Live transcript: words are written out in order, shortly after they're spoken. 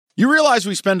You realize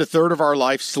we spend a third of our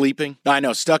life sleeping? I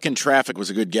know, stuck in traffic was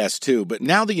a good guess too, but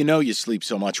now that you know you sleep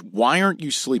so much, why aren't you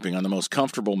sleeping on the most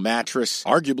comfortable mattress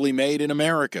arguably made in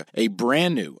America? A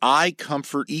brand new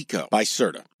iComfort Eco by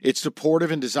Serta. It's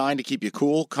supportive and designed to keep you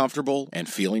cool, comfortable, and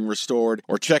feeling restored.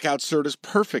 Or check out Serta's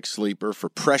Perfect Sleeper for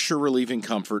pressure-relieving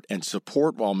comfort and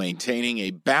support while maintaining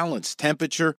a balanced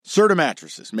temperature. Serta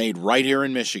mattresses made right here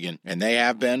in Michigan, and they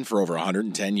have been for over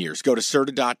 110 years. Go to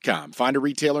Serta.com. Find a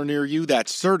retailer near you.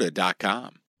 That's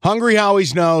Serta.com. Hungry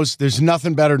Howie's knows there's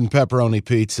nothing better than pepperoni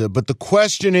pizza, but the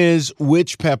question is,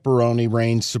 which pepperoni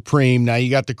reigns supreme? Now,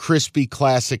 you got the crispy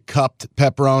classic cupped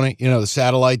pepperoni, the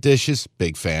satellite dishes.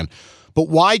 Big fan. But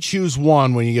why choose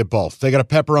one when you get both? They got a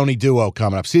pepperoni duo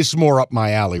coming up. See, this is more up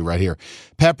my alley right here.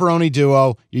 Pepperoni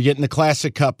duo, you're getting the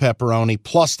classic cup pepperoni,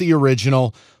 plus the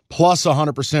original, plus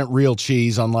 100% real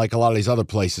cheese, unlike a lot of these other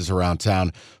places around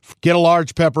town. Get a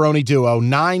large pepperoni duo,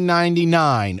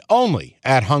 $9.99, only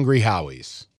at Hungry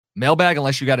Howie's. Mailbag,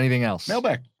 unless you got anything else.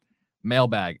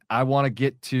 Mailbag. I want to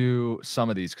get to some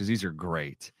of these because these are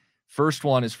great. First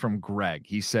one is from Greg.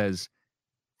 He says,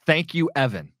 thank you,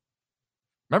 Evan.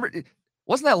 Remember,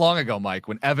 wasn't that long ago, Mike,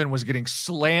 when Evan was getting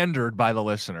slandered by the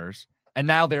listeners, and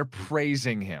now they're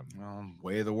praising him? Well,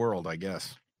 way of the world, I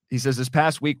guess. He says, this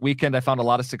past weekend, I found a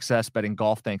lot of success betting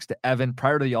golf thanks to Evan.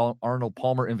 Prior to the Arnold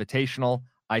Palmer Invitational,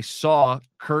 I saw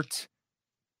Kurt,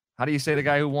 how do you say the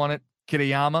guy who won it?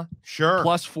 Kitayama? Sure.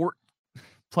 Plus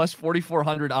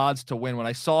 4,400 odds to win. When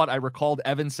I saw it, I recalled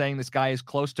Evan saying this guy is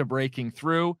close to breaking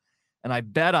through, and I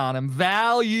bet on him.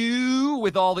 Value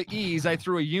with all the E's. I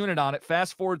threw a unit on it.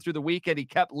 Fast forward through the weekend, he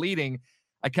kept leading.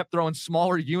 I kept throwing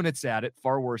smaller units at it,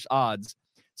 far worse odds.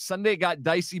 Sunday got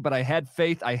dicey, but I had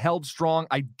faith. I held strong.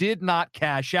 I did not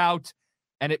cash out,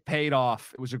 and it paid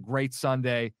off. It was a great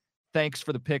Sunday. Thanks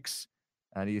for the picks.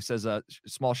 And he says a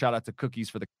small shout out to Cookies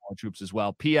for the college troops as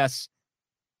well. P.S.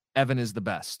 Evan is the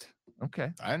best.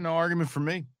 Okay. I had no argument for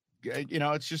me.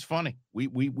 It's just funny.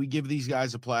 We give these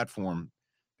guys a platform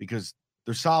because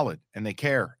they're solid and they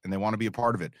care and they want to be a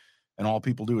part of it. And all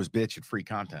people do is bitch at free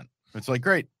content. It's like,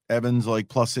 great. Evan's like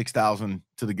plus 6,000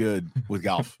 to the good with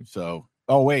golf. So,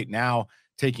 now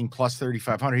taking plus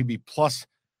 3,500, he'd be plus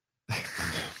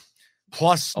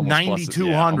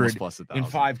 9,200 in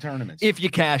 5 tournaments. If you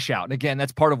cash out. And again,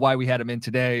 that's part of why we had him in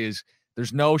today is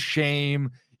there's no shame.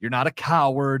 You're not a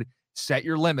coward. Set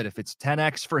your limit. If it's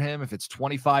 10x for him, if it's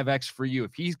 25x for you,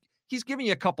 if he's giving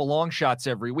you a couple long shots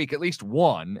every week, at least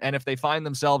one. And if they find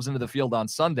themselves into the field on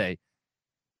Sunday,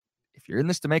 if you're in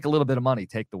this to make a little bit of money,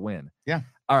 take the win. Yeah.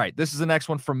 All right. This is the next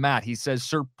one from Matt. He says,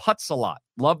 Sir Putz-a-lot.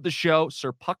 Love the show.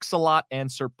 Sir Pucks-a-lot and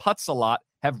Sir Putz-a-lot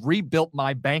have rebuilt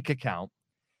my bank account.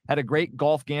 Had a great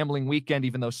golf gambling weekend,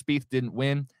 even though Spieth didn't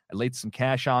win. I laid some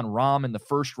cash on Rahm in the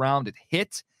first round. It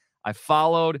hit. I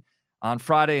followed on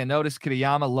Friday and noticed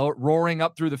Kitayama roaring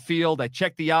up through the field. I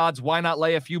checked the odds. Why not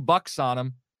lay a few bucks on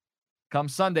him? Come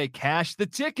Sunday, cash the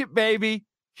ticket, baby.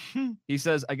 He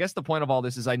says, I guess the point of all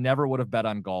this is I never would have bet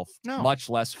on golf, much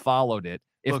less followed it,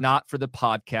 if not for the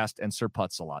podcast and Sir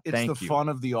Putz-a-lot. Thank you. It's the fun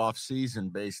of the off season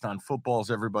based on football's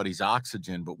everybody's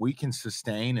oxygen, but we can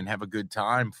sustain and have a good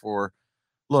time for,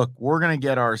 look, we're going to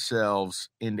get ourselves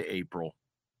into April.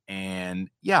 And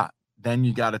then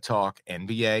you got to talk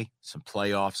NBA, some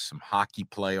playoffs, some hockey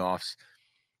playoffs,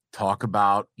 talk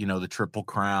about, the Triple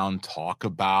Crown, talk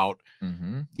about,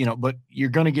 but you're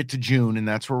going to get to June, and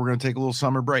that's where we're going to take a little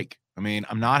summer break. I mean,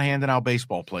 I'm not handing out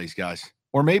baseball plays, guys,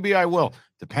 or maybe I will,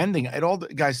 depending.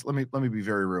 Guys, let me be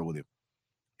very real with you.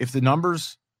 If the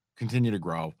numbers continue to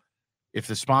grow, if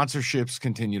the sponsorships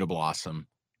continue to blossom,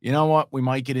 you know what? We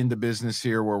might get into business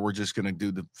here where we're just going to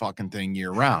do the fucking thing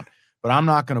year round, but I'm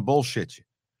not going to bullshit you.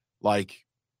 Like,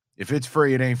 if it's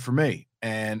free, it ain't for me.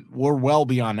 And we're well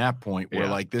beyond that point where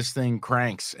like this thing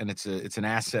cranks and it's an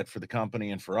asset for the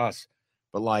company and for us.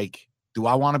 But like, do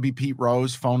I want to be Pete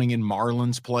Rose phoning in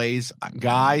Marlins plays?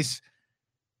 Guys,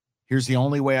 here's the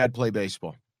only way I'd play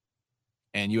baseball.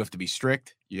 And you have to be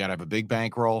strict. You got to have a big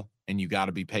bankroll and you got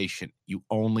to be patient. You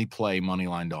only play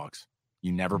moneyline dogs.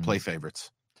 You never play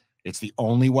favorites. It's the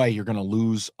only way you're going to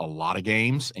lose a lot of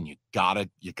games, and you gotta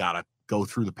go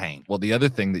through the pain. Well, the other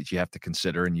thing that you have to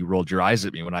consider, and you rolled your eyes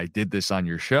at me when I did this on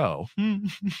your show,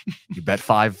 you bet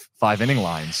five inning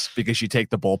lines because you take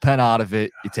the bullpen out of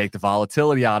it, you take the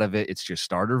volatility out of it. It's just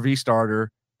starter v starter,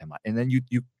 and then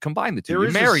you combine the two. There you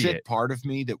is marry a sick it. part of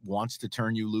me that wants to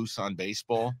turn you loose on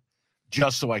baseball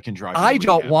just so I can drive. I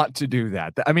don't want to do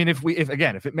that. I mean, if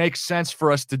it makes sense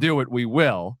for us to do it, we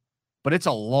will. But it's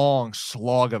a long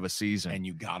slog of a season. And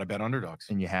you got to bet underdogs.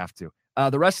 And you have to.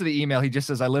 The rest of the email, he just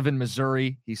says, I live in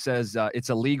Missouri. He says, it's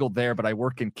illegal there, but I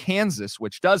work in Kansas,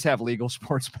 which does have legal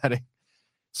sports betting.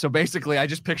 So basically, I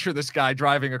just picture this guy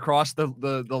driving across the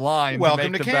line.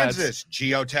 Welcome to to Kansas.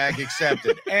 Geotag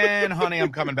accepted. And honey,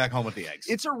 I'm coming back home with the eggs.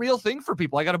 It's a real thing for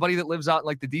people. I got a buddy that lives out in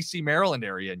like the DC, Maryland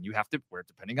area, and you have to,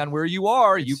 depending on where you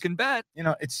are, you can bet. You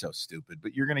know, it's so stupid,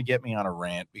 but you're going to get me on a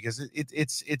rant because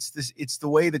it's the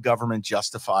way the government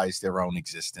justifies their own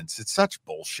existence. It's such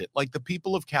bullshit. Like the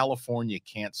people of California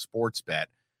can't sports bet,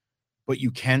 but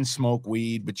you can smoke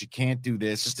weed, but you can't do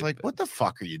this. It's like, what the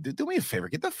fuck are you doing? Do me a favor.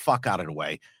 Get the fuck out of the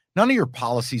way. None of your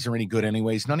policies are any good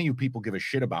anyways. None of you people give a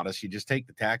shit about us. You just take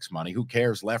the tax money. Who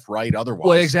cares? Left, right, otherwise.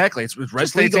 Well, exactly. It's red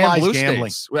states and blue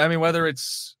gambling. States. I mean, whether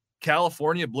it's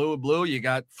California, blue, you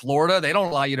got Florida. They don't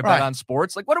allow you to bet on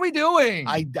sports. Like, what are we doing?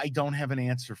 I don't have an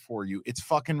answer for you. It's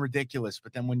fucking ridiculous.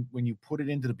 But then when you put it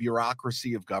into the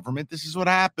bureaucracy of government, this is what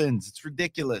happens. It's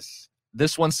ridiculous.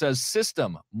 This one says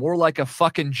system, more like a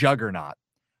fucking juggernaut.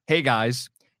 Hey, guys,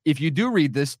 if you do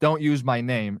read this, don't use my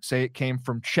name. Say it came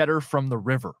from Cheddar from the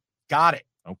River. Got it.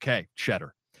 Okay,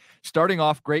 Cheddar. Starting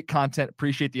off, great content.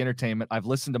 Appreciate the entertainment. I've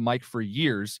listened to Mike for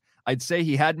years. I'd say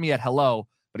he had me at hello,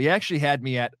 but he actually had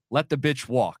me at let the bitch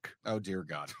walk. Oh, dear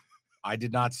God. I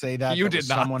did not say that. You that did was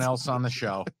not. Someone else on the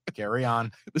show. Carry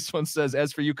on. This one says,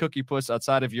 as for you, Cookie Puss,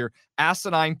 outside of your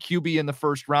asinine QB in the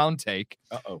first round take,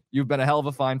 you've been a hell of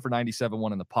a find for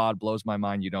 97.1 in the pod. Blows my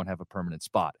mind you don't have a permanent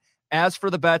spot. As for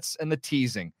the bets and the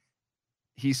teasing,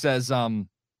 he says,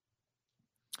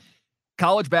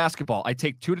 college basketball, I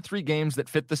take 2 to 3 games that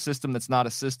fit the system that's not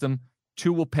a system.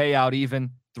 2 will pay out even.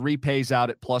 3 pays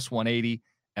out at plus 180.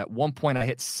 At one point, I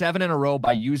hit 7 in a row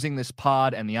by using this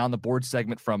pod and the On the Board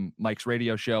segment from Mike's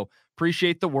radio show.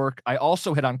 Appreciate the work. I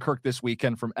also hit on Kirk this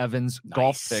weekend from Evan's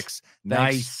golf picks.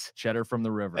 Thanks, Cheddar from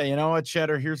the River. Hey, you know what,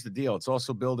 Cheddar? Here's the deal. It's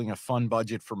also building a fun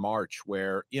budget for March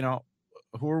where, you know,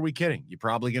 who are we kidding? You're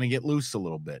probably going to get loose a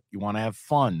little bit. You want to have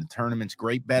fun. The tournament's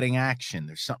great betting action.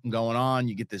 There's something going on.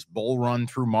 You get this bull run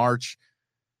through March.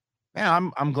 Yeah,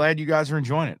 I'm glad you guys are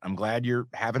enjoying it. I'm glad you're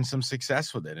having some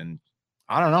success with it. And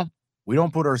I don't know. We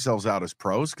don't put ourselves out as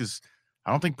pros because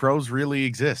I don't think pros really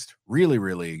exist.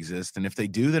 Really exist. And if they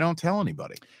do, they don't tell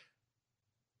anybody.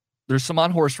 There's some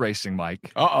on horse racing,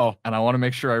 Mike. Uh-oh. And I want to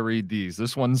make sure I read these.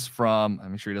 This one's from,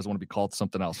 I'm sure he doesn't want to be called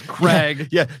something else. Craig.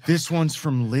 Yeah, this one's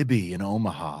from Libby in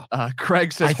Omaha.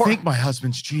 Craig says, I think my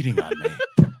husband's cheating on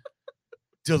me.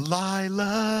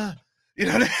 Delilah. You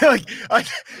know, like,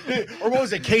 or what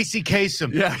was it? Casey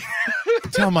Kasem. Yeah.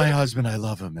 Tell my husband I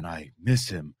love him and I miss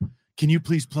him. Can you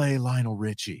please play Lionel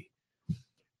Richie?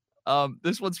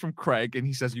 This one's from Craig, and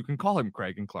he says you can call him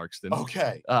Craig in Clarkston.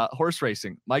 Okay. Horse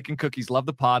racing. Mike and Cookies love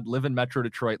the pod. Live in Metro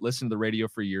Detroit. Listen to the radio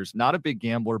for years. Not a big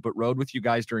gambler, but rode with you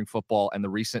guys during football and the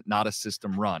recent Not a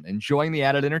System run. Enjoying the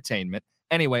added entertainment.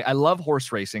 Anyway, I love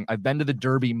horse racing. I've been to the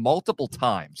Derby multiple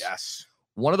times. Yes.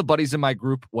 One of the buddies in my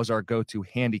group was our go-to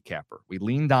handicapper. We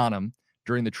leaned on him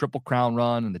during the Triple Crown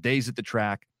run and the days at the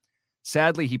track.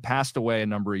 Sadly, he passed away a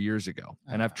number of years ago,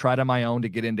 and I've tried on my own to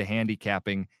get into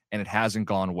handicapping, and it hasn't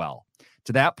gone well.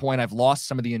 To that point, I've lost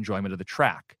some of the enjoyment of the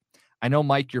track. I know,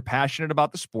 Mike, you're passionate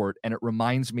about the sport, and it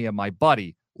reminds me of my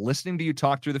buddy. Listening to you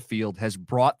talk through the field has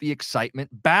brought the excitement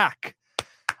back.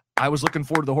 I was looking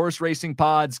forward to the horse racing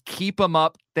pods. Keep them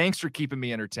up. Thanks for keeping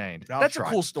me entertained. That's a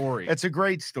cool story. It's a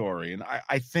great story, and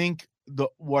I think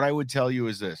what I would tell you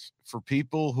is this. For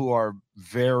people who are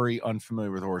very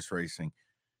unfamiliar with horse racing,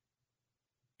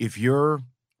 if you're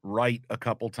right a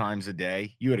couple times a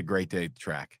day, you had a great day at the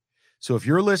track. So if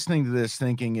you're listening to this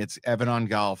thinking it's Evan on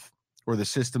golf or the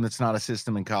system that's not a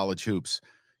system in college hoops,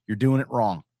 you're doing it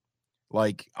wrong.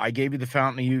 Like, I gave you the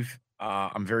Fountain of Youth.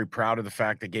 I'm very proud of the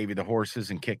fact I gave you the horses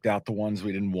and kicked out the ones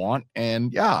we didn't want.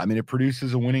 And yeah, I mean, it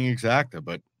produces a winning exacta.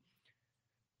 But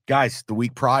guys, the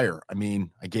week prior, I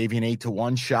mean, I gave you an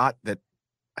 8-1 shot that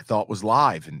I thought was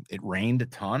live, and it rained a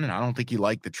ton, and I don't think he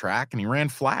liked the track, and he ran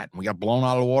flat, and we got blown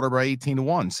out of the water by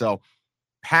 18-1. So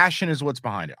passion is what's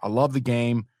behind it. I love the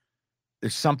game.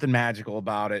 There's something magical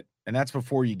about it, and that's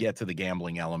before you get to the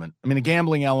gambling element. I mean, the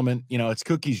gambling element, you know, it's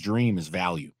Cookie's dream is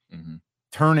value. Mm-hmm.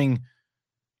 Turning,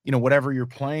 you know, whatever you're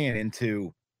playing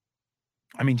into,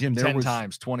 I mean, Jim, 10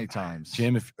 times, 20 times.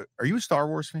 Jim, are you a Star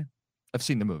Wars fan? I've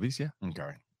seen the movies, yeah.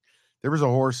 Okay. There was a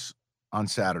horse on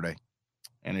Saturday,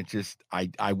 and it just, I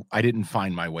didn't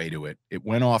find my way to it. It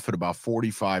went off at about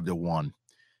 45-1.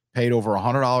 Paid over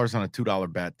 $100 on a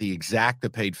 $2 bet. The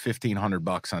exacta paid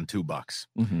 $1,500 on $2.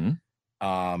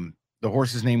 Mm-hmm. The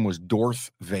horse's name was Darth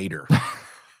Vader.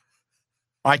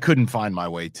 I couldn't find my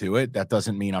way to it. That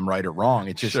doesn't mean I'm right or wrong.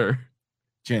 It's just, sure.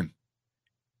 Jim,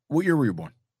 what year were you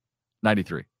born?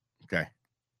 93. Okay.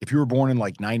 If you were born in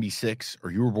like 96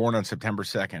 or you were born on September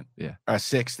 2nd,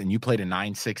 6th, and you played a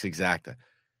 9-6 exacta,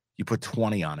 you put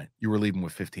 20 on it, you were leaving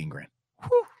with 15 grand.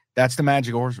 Whew. That's the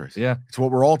magic of horse racing. Yeah. It's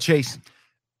what we're all chasing.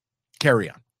 Carry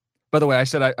on. By the way, I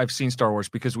said I've seen Star Wars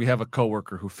because we have a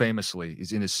coworker who famously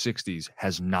is in his 60s,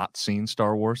 has not seen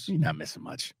Star Wars. You're not missing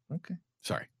much. Okay.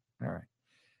 Sorry. All right.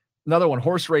 Another one,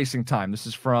 horse racing time. This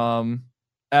is from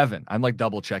Evan. I'm like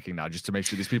double checking now just to make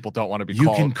sure these people don't want to be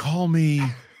called. You can call me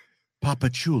Papa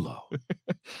Chulo.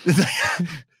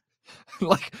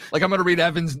 like I'm going to read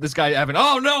this guy, Evan.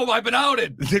 Oh, no, I've been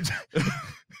outed.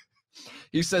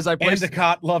 He says,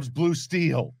 Endicott loves blue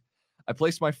steel. I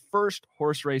placed my first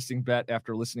horse racing bet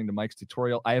after listening to Mike's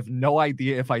tutorial. I have no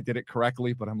idea if I did it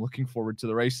correctly, but I'm looking forward to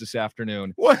the race this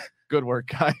afternoon. What? Good work,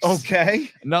 guys. Okay.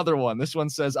 Another one. This one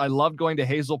says, I love going to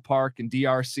Hazel Park and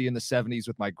DRC in the 70s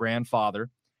with my grandfather.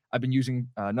 I've been using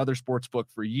another sports book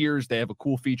for years. They have a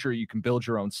cool feature. You can build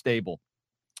your own stable.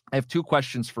 I have 2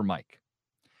 questions for Mike.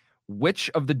 Which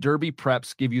of the Derby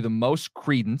preps give you the most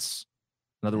credence?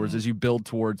 In other words, as you build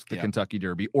towards the Kentucky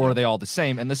Derby, or are they all the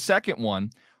same? And the second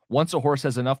one, once a horse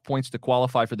has enough points to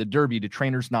qualify for the Derby, do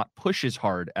trainers not push as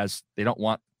hard as they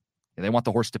want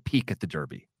the horse to peak at the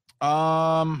Derby?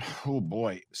 Oh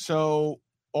boy. So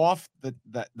off the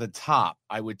top,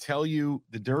 I would tell you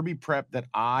the Derby prep that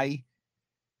I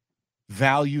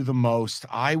value the most,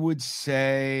 I would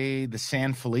say the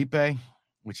San Felipe,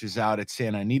 which is out at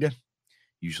Santa Anita,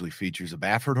 usually features a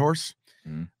Baffert horse.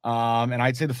 And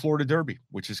I'd say the Florida Derby,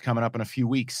 which is coming up in a few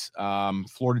weeks.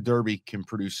 Florida Derby can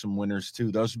produce some winners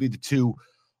too. Those would be the 2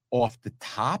 off the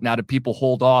top. Now, do people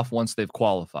hold off once they've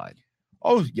qualified?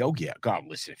 Oh yeah. God,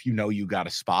 listen, if you know you got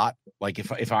a spot, like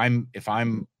if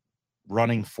I'm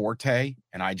running Forte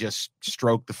and I just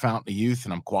stroke the Fountain of Youth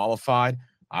and I'm qualified,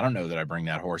 I don't know that I bring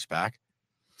that horse back.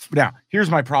 Now,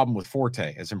 here's my problem with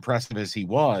Forte. As impressive as he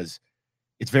was,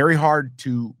 it's very hard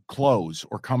to close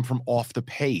or come from off the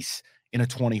pace in a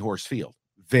 20-horse field.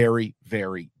 Very,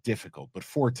 very difficult. But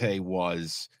Forte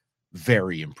was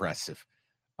very impressive.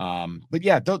 But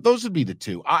yeah, those would be the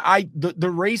 2.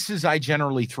 The races I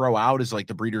generally throw out is like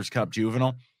the Breeders' Cup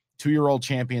Juvenile. 2-year-old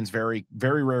champions very,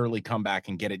 very rarely come back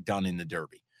and get it done in the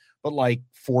Derby. But like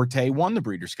Forte won the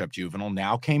Breeders' Cup Juvenile,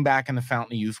 now came back in the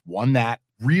Fountain of Youth, won that.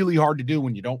 Really hard to do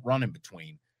when you don't run in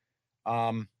between.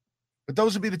 But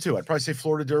those would be the 2. I'd probably say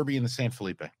Florida Derby and the San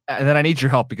Felipe. And then I need your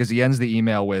help because he ends the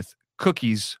email with,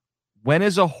 Cookies, when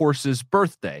is a horse's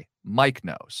birthday? Mike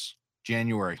knows.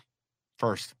 January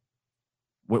 1st.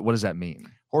 What does that mean?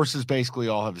 Horses basically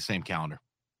all have the same calendar.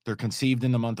 They're conceived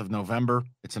in the month of November.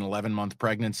 It's an 11-month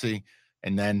pregnancy.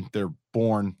 And then they're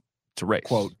born to race.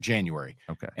 Quote, January.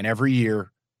 Okay. And every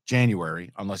year,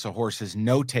 January, unless a horse is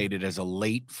notated as a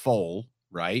late foal,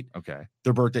 right? Okay.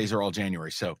 Their birthdays are all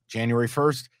January. So January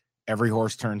 1st, every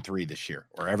horse turned 3 this year,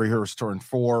 or every horse turned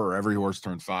 4, or every horse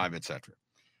turned 5, etc.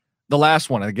 The last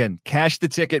one, again,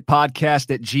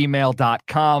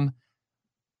 cashtheticketpodcast@gmail.com.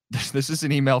 This is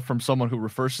an email from someone who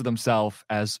refers to themselves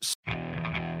as...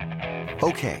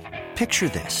 Okay, picture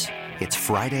this. It's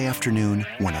Friday afternoon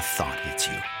when a thought hits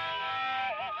you.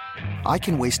 I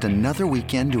can waste another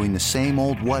weekend doing the same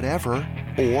old whatever,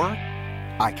 or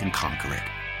I can conquer it.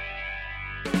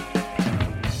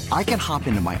 I can hop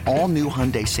into my all-new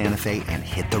Hyundai Santa Fe and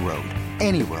hit the road.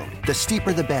 Any road. The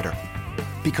steeper, the better.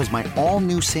 Because my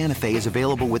all-new Santa Fe is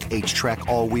available with H-Track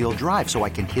all-wheel drive, so I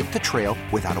can hit the trail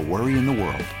without a worry in the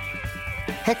world.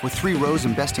 Heck, with 3 rows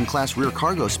and best-in-class rear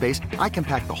cargo space, I can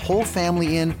pack the whole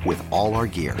family in with all our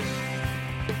gear.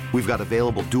 We've got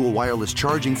available dual wireless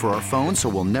charging for our phones, so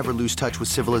we'll never lose touch with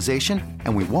civilization,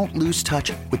 and we won't lose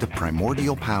touch with the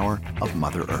primordial power of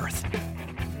Mother Earth.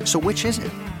 So which is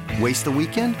it? Waste the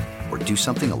weekend or do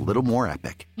something a little more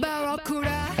epic?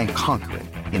 And conquer it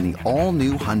in the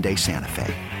all-new Hyundai Santa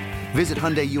Fe. Visit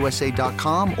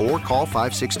HyundaiUSA.com or call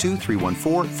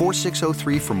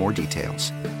 562-314-4603 for more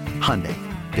details. Hyundai,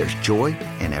 there's joy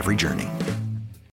in every journey.